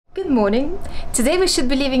Good morning. Today we should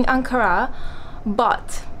be leaving Ankara,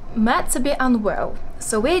 but Matt's a bit unwell,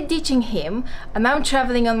 so we're ditching him and I'm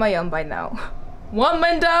traveling on my own by now. One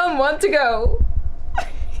man down, one to go.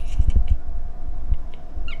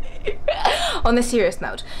 On a serious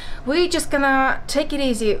note, we're just gonna take it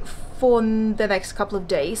easy for the next couple of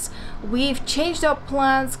days. We've changed our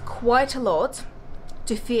plans quite a lot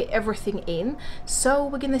to fit everything in, so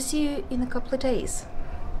we're gonna see you in a couple of days.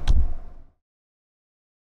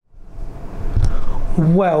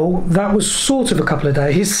 Well, that was sort of a couple of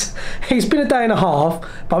days. It's been a day and a half,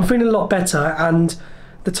 but I'm feeling a lot better, and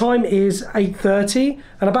the time is 8:30,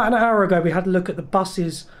 and about an hour ago we had a look at the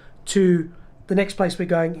buses to the next place we're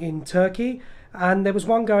going in Turkey, and there was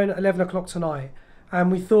one going at 11 o'clock tonight, and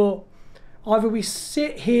we thought either we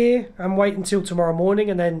sit here and wait until tomorrow morning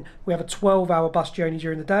and then we have a 12-hour bus journey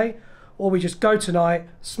during the day, or we just go tonight,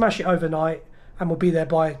 smash it overnight, and we'll be there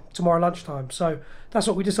by tomorrow lunchtime. So that's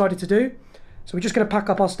what we decided to do. So we're just going to pack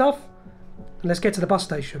up our stuff and let's get to the bus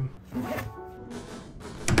station.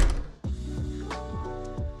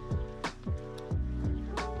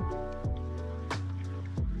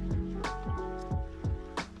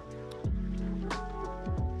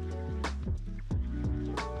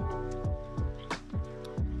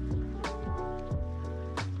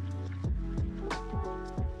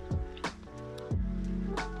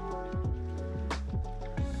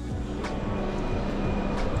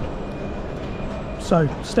 So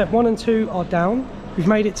step 1 and 2 are down. We've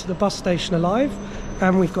made it to the bus station alive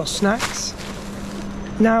and we've got snacks.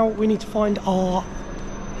 Now we need to find our,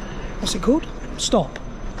 what's it called? Stop.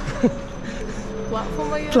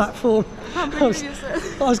 Platform, I guess? Platform. I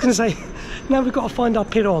was going to say, now we've got to find our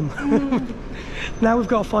piron. Now we've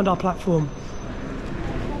got to find our platform.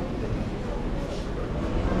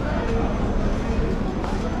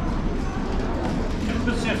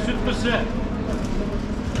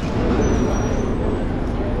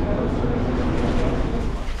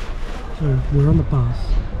 So we're on the bus.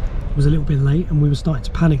 It was a little bit late and we were starting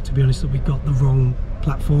to panic, to be honest, that we got the wrong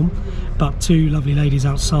platform, but two lovely ladies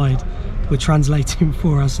outside were translating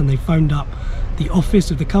for us and they phoned up the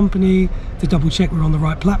office of the company to double check we're on the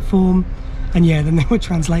right platform, and yeah, then they were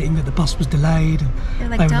translating that the bus was delayed. They're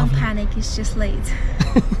like, don't panic, it's just late.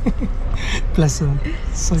 Bless them.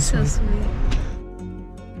 So sweet.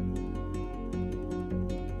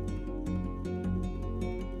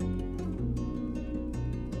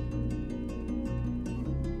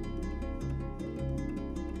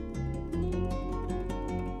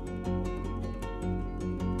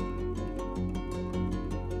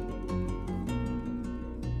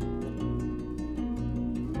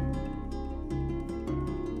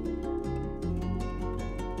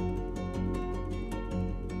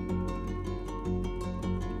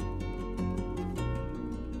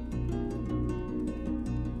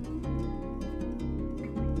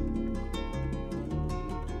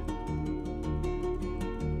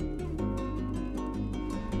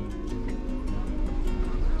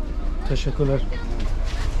 Teşekkürler.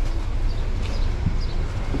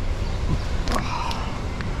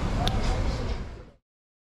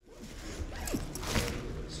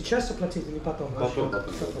 Сейчас оплатить или потом? Потом.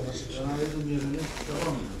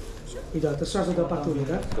 И да, ты сразу до Батуми,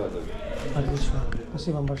 да? Да. Отлично.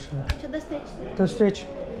 Спасибо вам большое. До встречи. До встречи.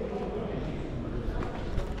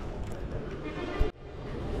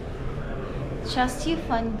 Trust you,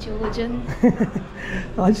 fun Georgian.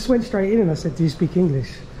 I just went straight in and I said, do you speak English?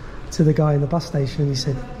 To the guy in the bus station, and he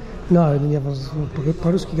said, no. And then я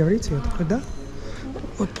по-русски говорите? Я такой, да?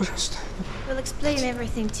 Вот, пожалуйста. We'll explain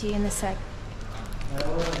everything to you in a sec.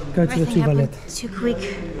 Go to the toilet. Too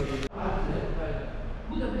quick.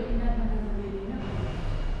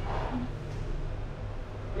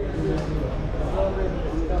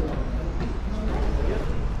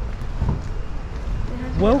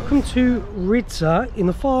 Welcome to Rize, in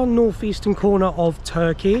the far northeastern corner of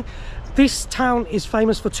Turkey. This town is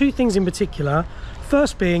famous for two things in particular.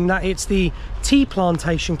 First being that it's the tea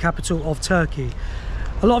plantation capital of Turkey.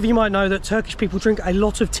 A lot of you might know that Turkish people drink a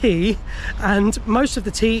lot of tea, and most of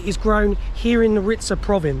the tea is grown here in the Rize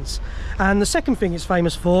province. And the second thing it's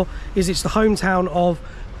famous for is it's the hometown of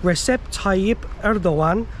Recep Tayyip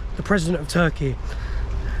Erdoğan, the president of Turkey.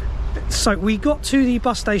 So we got to the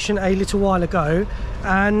bus station a little while ago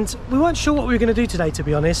and we weren't sure what we were going to do today, to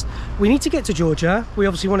be honest. We need to get to Georgia. We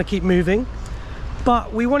obviously want to keep moving,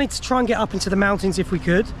 but we wanted to try and get up into the mountains if we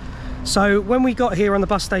could. So when we got here on the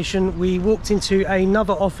bus station, we walked into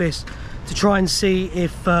another office to try and see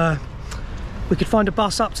if we could find a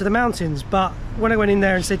bus up to the mountains. But when I went in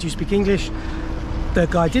there and said, do you speak English? The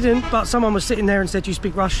guy didn't, but someone was sitting there and said, do you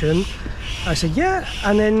speak Russian? I said, yeah.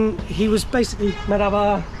 And then he was basically,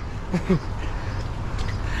 merhaba,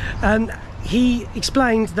 And he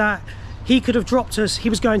explained that he could have dropped us, he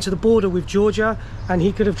was going to the border with Georgia, and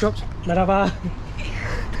he could have dropped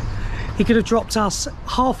he could have dropped us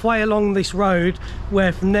halfway along this road,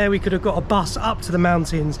 where from there we could have got a bus up to the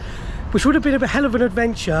mountains, which would have been a hell of an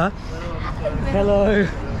adventure. Hello.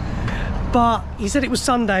 But he said it was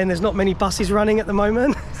Sunday and there's not many buses running at the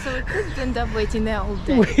moment. So we could end up waiting there all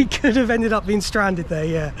day. We could have ended up being stranded there,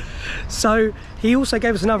 yeah. So he also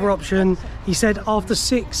gave us another option. He said after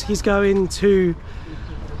 6 he's going to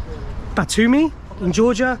Batumi in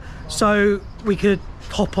Georgia, so we could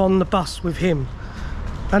hop on the bus with him.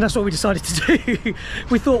 And that's what we decided to do.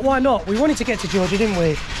 We thought, why not? We wanted to get to Georgia, didn't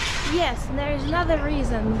we? Yes, and there is another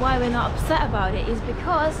reason why we're not upset about it, is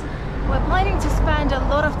because we're planning to spend a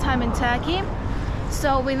lot of time in Turkey,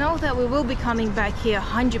 so we know that we will be coming back here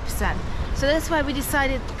 100%. So that's why we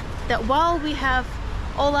decided that while we have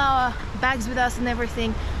all our bags with us and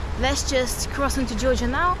everything, let's just cross into Georgia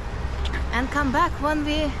now and come back when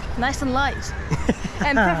we're nice and light.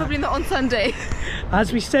 And preferably not on Sunday.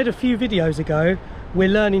 As we said a few videos ago, we're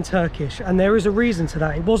learning Turkish, and there is a reason to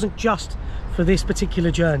that. It wasn't just for this particular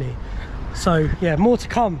journey. So yeah, more to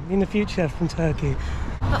come in the future from Turkey.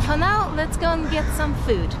 But for now, let's go and get some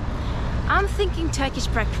food. I'm thinking Turkish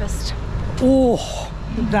breakfast. Oh,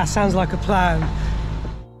 that sounds like a plan.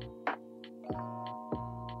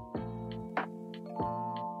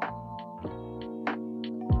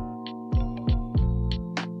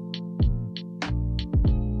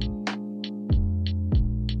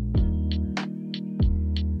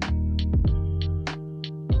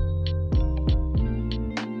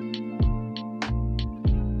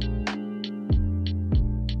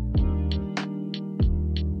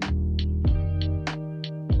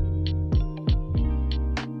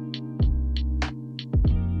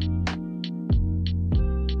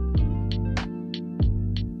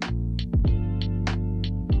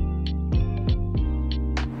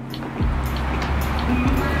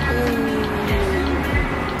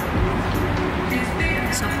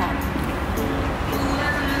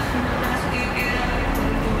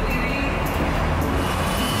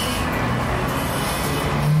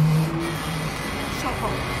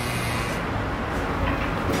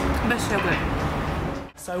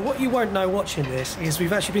 So what you won't know watching this is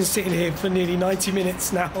we've actually been sitting here for nearly 90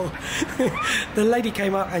 minutes now. The lady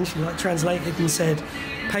came up and she like translated and said,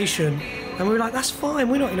 patient. And we were like, that's fine,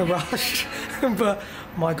 we're not in a rush. But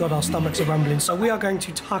my God, our stomachs are rumbling. So we are going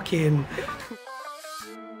to tuck in.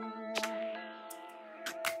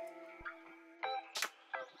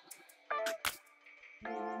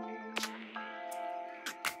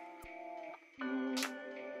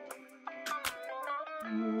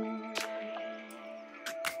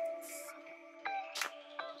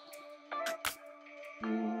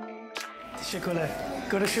 Teşekkürler.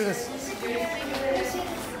 Görüşürüz.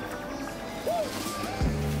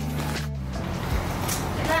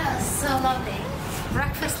 That was so lovely.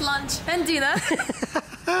 Breakfast, lunch and dinner.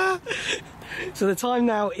 So the time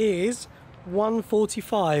now is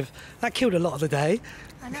 1:45. That killed a lot of the day.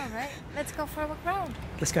 I know, right? Let's go for a walk around.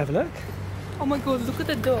 Let's go have a look. Oh my God, look at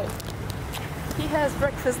the dog. He has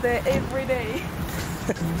breakfast there every day.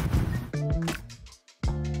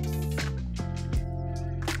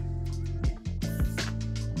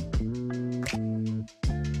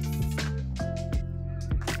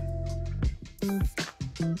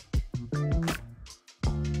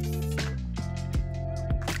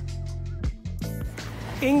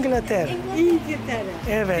 İngiltere. İngiltere.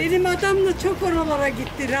 Evet. Benim adam da çok oralara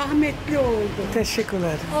gitti, rahmetli oldu.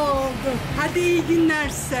 Teşekkürler. Oldu. Hadi iyi günler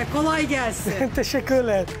size, kolay gelsin.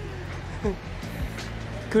 Teşekkürler.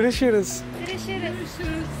 Görüşürüz. Görüşürüz.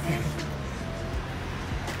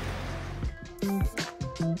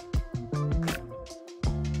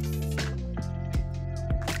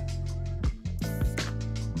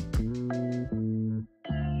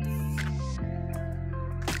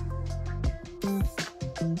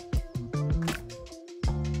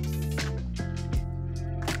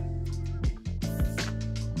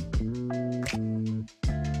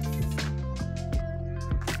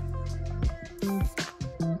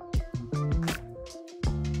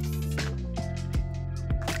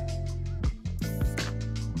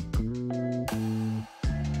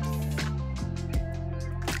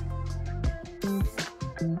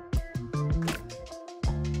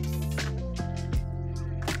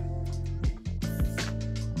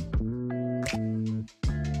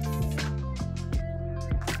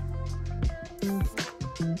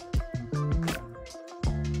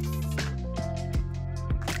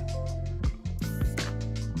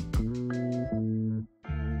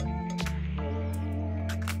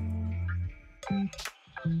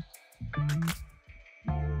 We're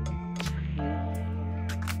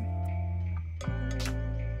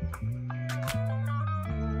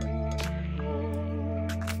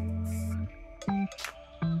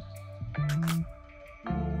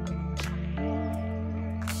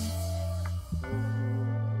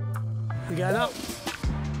going up.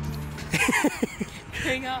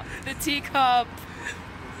 Going up the teacup.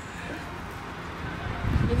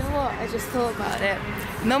 You know what? I just thought about it.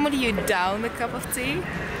 Normally you down a cup of tea.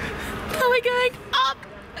 Now we're going up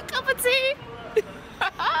a cup of tea.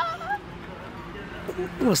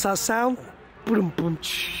 What's that sound? Boom, boom.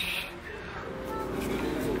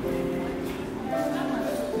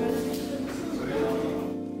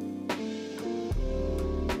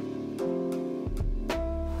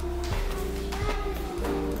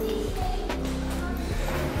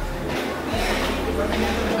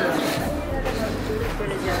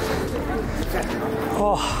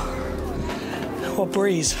 Oh, what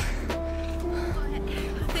breeze. I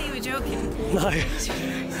thought you were joking. No.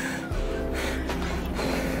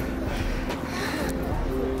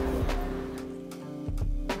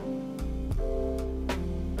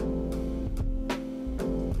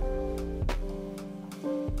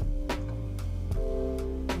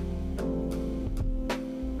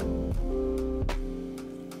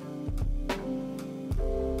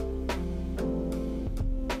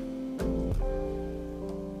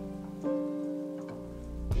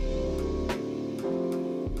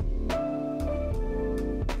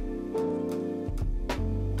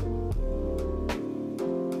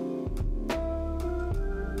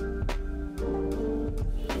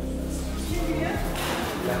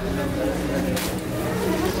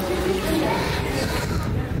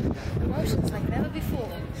 Emotions like never before.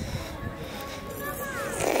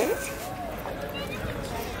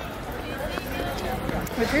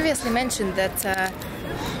 We previously mentioned that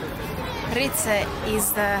Rize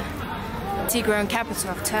is the tea-growing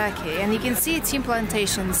capital of Turkey, and you can see tea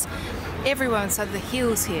plantations everywhere inside the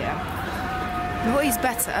hills here. And what is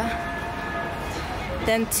better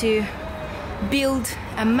than to build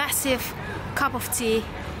a massive cup of tea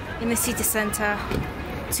in the city center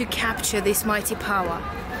to capture this mighty power.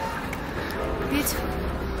 Beautiful.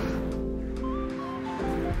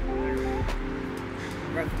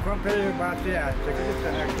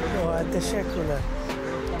 Teşekkürler.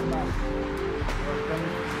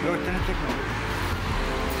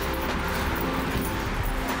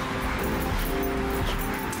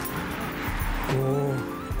 Oh.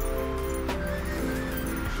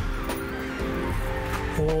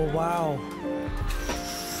 Oh, wow.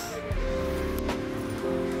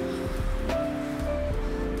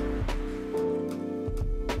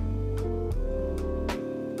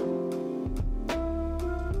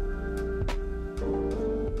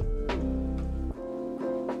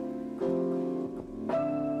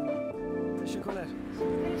 Teşekkürler.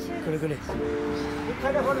 Güle güle.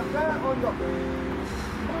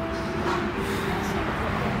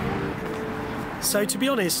 So to be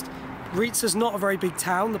honest, Rize's not a very big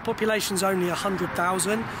town. The population's only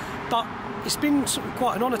 100,000, but it's been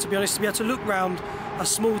quite an honour, to be honest, to be able to look around a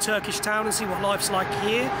small Turkish town and see what life's like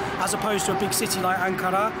here, as opposed to a big city like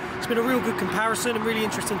Ankara. It's been a real good comparison and really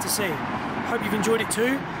interesting to see. Hope you've enjoyed it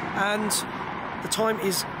too, and the time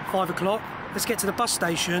is 5 o'clock. Let's get to the bus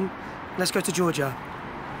station. Let's go to Georgia.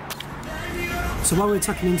 So while we're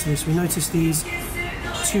tucking into this, we noticed these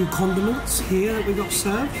two condiments here that we got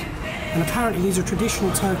served. And apparently these are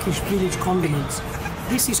traditional Turkish village condiments.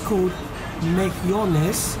 This is called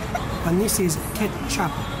mayonnaise, and this is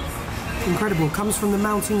ketchup. Incredible, comes from the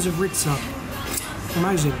mountains of Rize.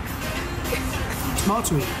 Amazing. Smart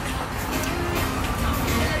to eat.